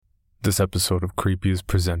This episode of Creepy is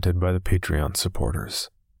presented by the Patreon supporters.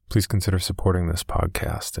 Please consider supporting this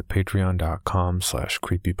podcast at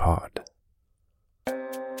patreon.com/creepypod.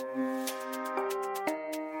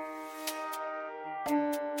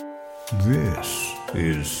 This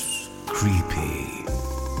is Creepy,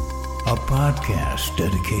 a podcast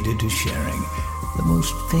dedicated to sharing the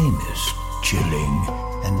most famous, chilling,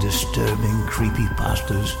 and disturbing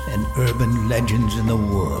creepypastas and urban legends in the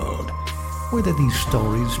world. Whether these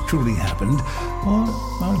stories truly happened or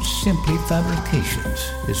are simply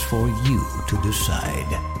fabrications is for you to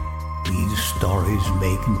decide. These stories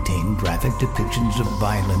may contain graphic depictions of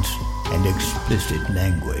violence and explicit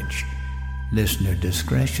language. Listener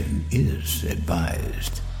discretion is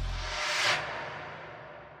advised.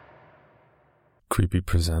 Creepy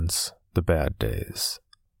presents The Bad Days.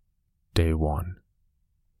 Day 1.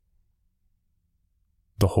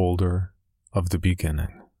 The Holder of the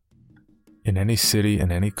Beginning. In any city,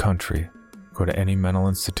 in any country, go to any mental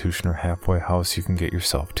institution or halfway house you can get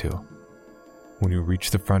yourself to. When you reach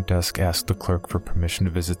the front desk, ask the clerk for permission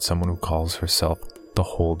to visit someone who calls herself the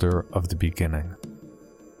Holder of the Beginning.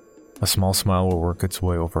 A small smile will work its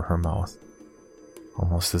way over her mouth,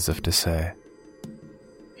 almost as if to say,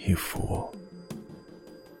 "You fool."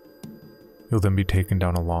 You'll then be taken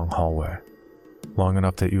down a long hallway, long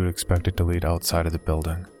enough that you would expect it to lead outside of the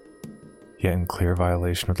building. Yet in clear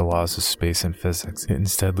violation of the laws of space and physics, it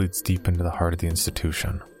instead leads deep into the heart of the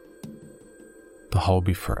institution. The hall will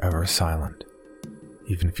be forever silent,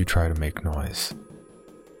 even if you try to make noise.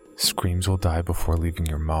 Screams will die before leaving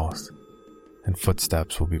your mouth, and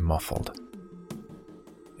footsteps will be muffled.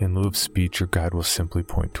 In lieu of speech, your guide will simply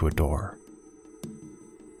point to a door.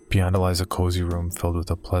 Beyond it lies a cozy room filled with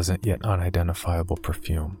a pleasant yet unidentifiable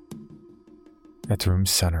perfume. At the room's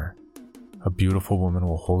center, a beautiful woman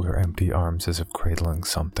will hold her empty arms as if cradling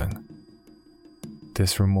something.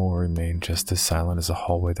 This room will remain just as silent as the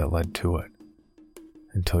hallway that led to it,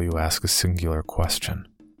 until you ask a singular question.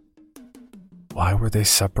 Why were they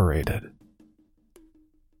separated?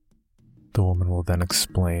 The woman will then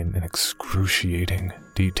explain in excruciating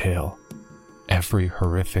detail every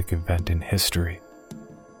horrific event in history.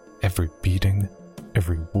 Every beating,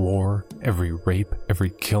 every war, every rape, every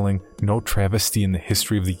killing, no travesty in the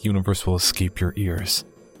history of the universe will escape your ears.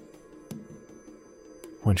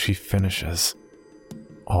 When she finishes,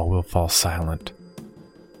 all will fall silent,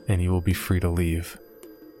 and you will be free to leave.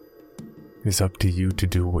 It is up to you to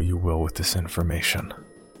do what you will with this information.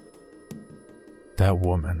 That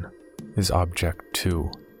woman is Object 2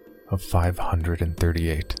 of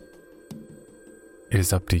 538. It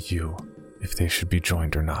is up to you if they should be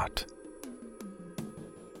joined or not.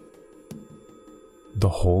 The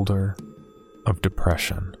Holder of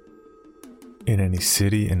Depression. In any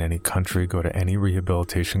city, in any country, go to any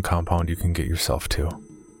rehabilitation compound you can get yourself to.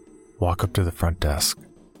 Walk up to the front desk.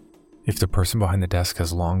 If the person behind the desk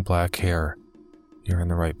has long black hair, you're in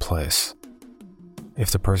the right place. If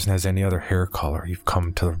the person has any other hair color, you've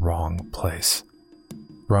come to the wrong place.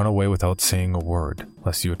 Run away without saying a word,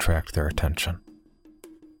 lest you attract their attention.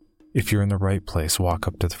 If you're in the right place, walk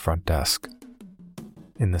up to the front desk.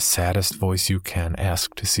 In the saddest voice you can,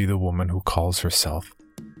 ask to see the woman who calls herself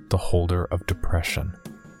the Holder of Depression.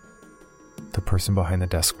 The person behind the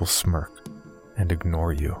desk will smirk and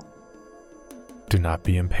ignore you. Do not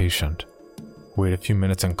be impatient. Wait a few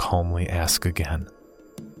minutes and calmly ask again.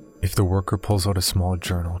 If the worker pulls out a small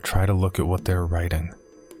journal, try to look at what they're writing.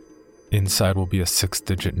 Inside will be a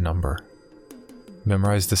 6-digit number.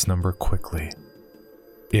 Memorize this number quickly,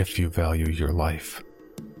 if you value your life.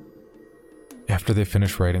 After they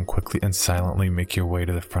finish writing, quickly and silently make your way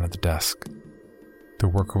to the front of the desk. The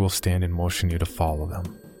worker will stand and motion you to follow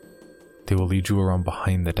them. They will lead you around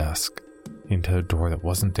behind the desk, into a door that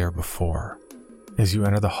wasn't there before. As you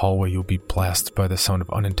enter the hallway, you'll be blasted by the sound of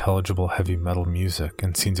unintelligible heavy metal music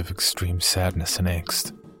and scenes of extreme sadness and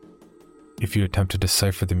angst. If you attempt to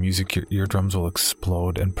decipher the music, your eardrums will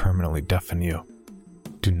explode and permanently deafen you.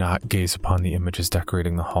 Do not gaze upon the images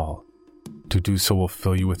decorating the hall. To do so will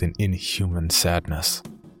fill you with an inhuman sadness,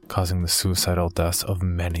 causing the suicidal deaths of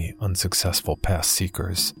many unsuccessful past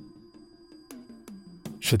seekers.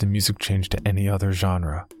 Should the music change to any other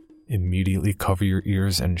genre, immediately cover your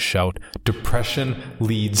ears and shout, "Depression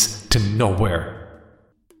leads to nowhere."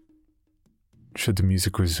 Should the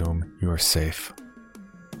music resume, you are safe.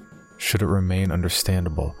 Should it remain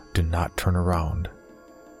understandable, do not turn around.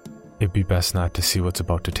 It'd be best not to see what's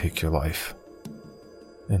about to take your life,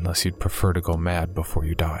 unless you'd prefer to go mad before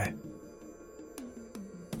you die.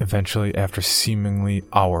 Eventually, after seemingly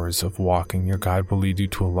hours of walking, your guide will lead you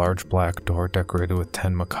to a large black door decorated with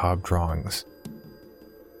 10 macabre drawings.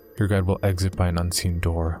 Your guide will exit by an unseen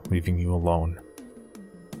door, leaving you alone.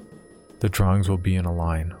 The drawings will be in a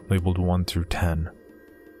line, labeled 1 through 10.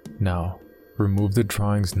 Now, remove the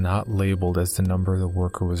drawings not labeled as the number the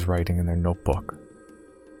worker was writing in their notebook.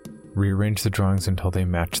 Rearrange the drawings until they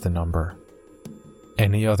match the number.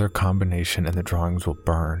 Any other combination and the drawings will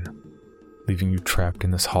burn, leaving you trapped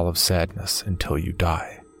in this hall of sadness until you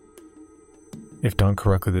die. If done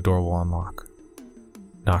correctly, the door will unlock.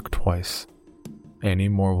 Knock twice. Any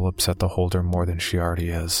more will upset the holder more than she already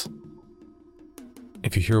is.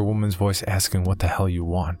 If you hear a woman's voice asking what the hell you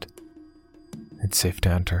want, it's safe to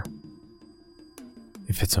enter.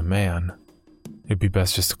 If it's a man, it'd be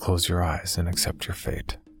best just to close your eyes and accept your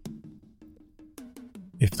fate.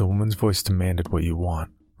 If the woman's voice demanded what you want,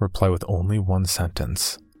 reply with only one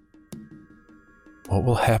sentence. What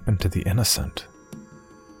will happen to the innocent?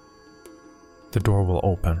 The door will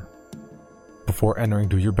open. Before entering,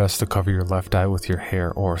 do your best to cover your left eye with your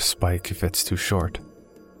hair or spike if it's too short.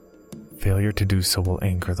 Failure to do so will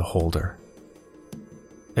anger the holder.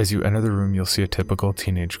 As you enter the room, you'll see a typical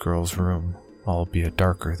teenage girl's room, albeit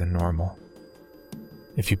darker than normal.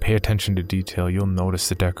 If you pay attention to detail, you'll notice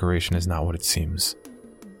the decoration is not what it seems.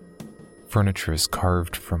 Furniture is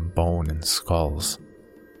carved from bone and skulls.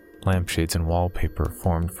 Lampshades and wallpaper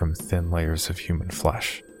formed from thin layers of human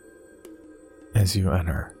flesh. As you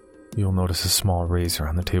enter, you'll notice a small razor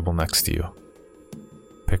on the table next to you.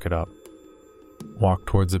 Pick it up. Walk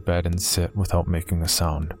towards the bed and sit without making a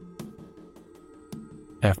sound.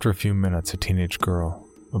 After a few minutes, a teenage girl,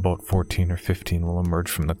 about 14 or 15, will emerge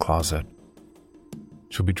from the closet.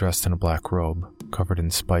 She'll be dressed in a black robe, covered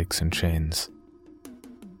in spikes and chains.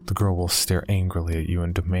 The girl will stare angrily at you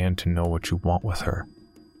and demand to know what you want with her.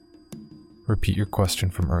 Repeat your question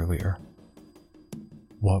from earlier.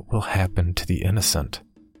 What will happen to the innocent?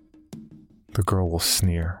 The girl will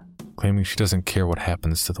sneer, claiming she doesn't care what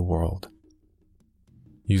happens to the world.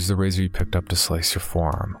 Use the razor you picked up to slice your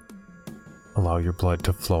forearm. Allow your blood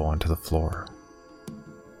to flow onto the floor.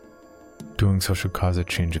 Doing so should cause a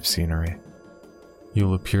change of scenery.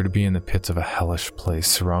 You'll appear to be in the pits of a hellish place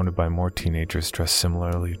surrounded by more teenagers dressed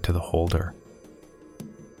similarly to the holder.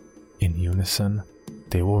 In unison,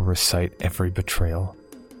 they will recite every betrayal,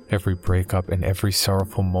 every breakup, and every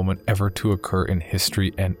sorrowful moment ever to occur in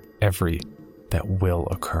history, and every that will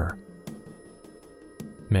occur.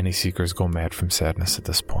 Many seekers go mad from sadness at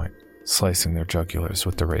this point, slicing their jugulars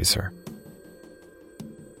with the razor.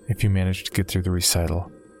 If you manage to get through the recital,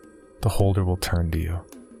 the holder will turn to you.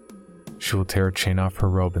 She will tear a chain off her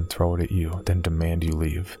robe and throw it at you, then demand you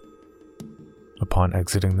leave. Upon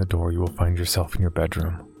exiting the door, you will find yourself in your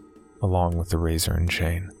bedroom, along with the razor and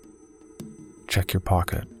chain. Check your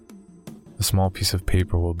pocket. A small piece of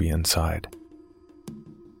paper will be inside.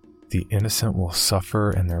 The innocent will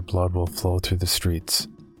suffer and their blood will flow through the streets,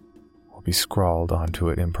 will be scrawled onto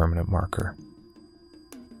it in permanent marker.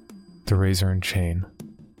 The razor and chain,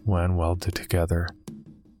 when welded together,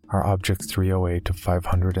 are objects 308 to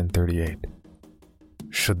 538.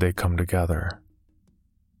 Should they come together,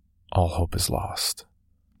 all hope is lost.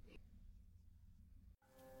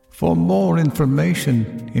 For more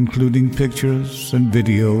information, including pictures and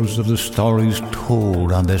videos of the stories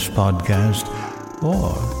told on this podcast,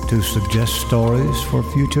 or to suggest stories for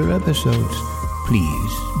future episodes,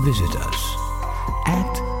 please visit us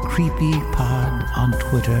at CreepyPod on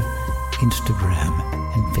Twitter, Instagram,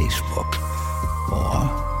 and Facebook,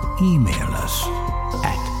 or email us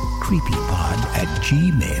at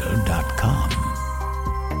creepypod@gmail.com.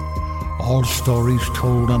 All stories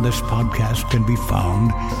told on this podcast can be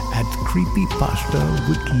found at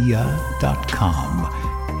creepypastawikia.com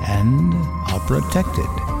and are protected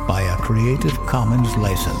by a Creative Commons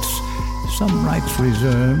license. Some rights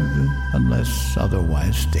reserved unless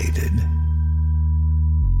otherwise stated.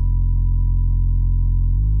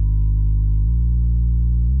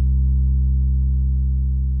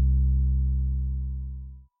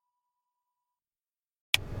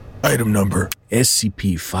 Item number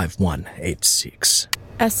SCP-5186.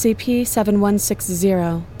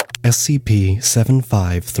 SCP-7160.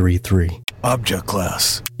 SCP-7533. Object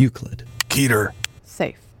Class Euclid. Keter.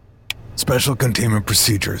 Safe. Special Containment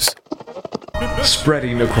Procedures.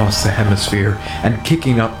 Spreading across the hemisphere and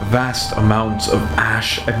kicking up vast amounts of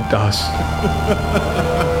ash and dust.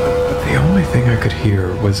 The only thing I could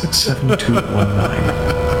hear was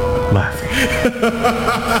 7219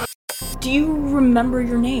 laughing. Do you remember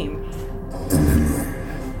your name?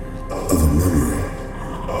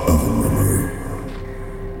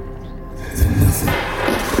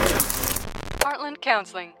 Heartland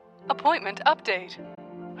Counseling. Appointment update.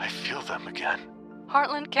 I feel them again.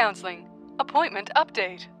 Heartland Counseling. Appointment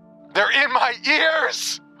update. They're in my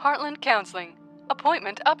ears! Heartland Counseling.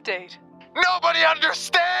 Appointment update. Nobody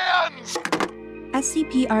understands!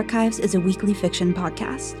 SCP Archives is a weekly fiction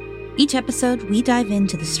podcast. Each episode, we dive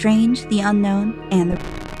into the strange, the unknown, and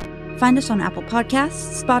the... Find us on Apple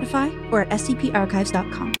Podcasts, Spotify, or at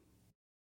scparchives.com.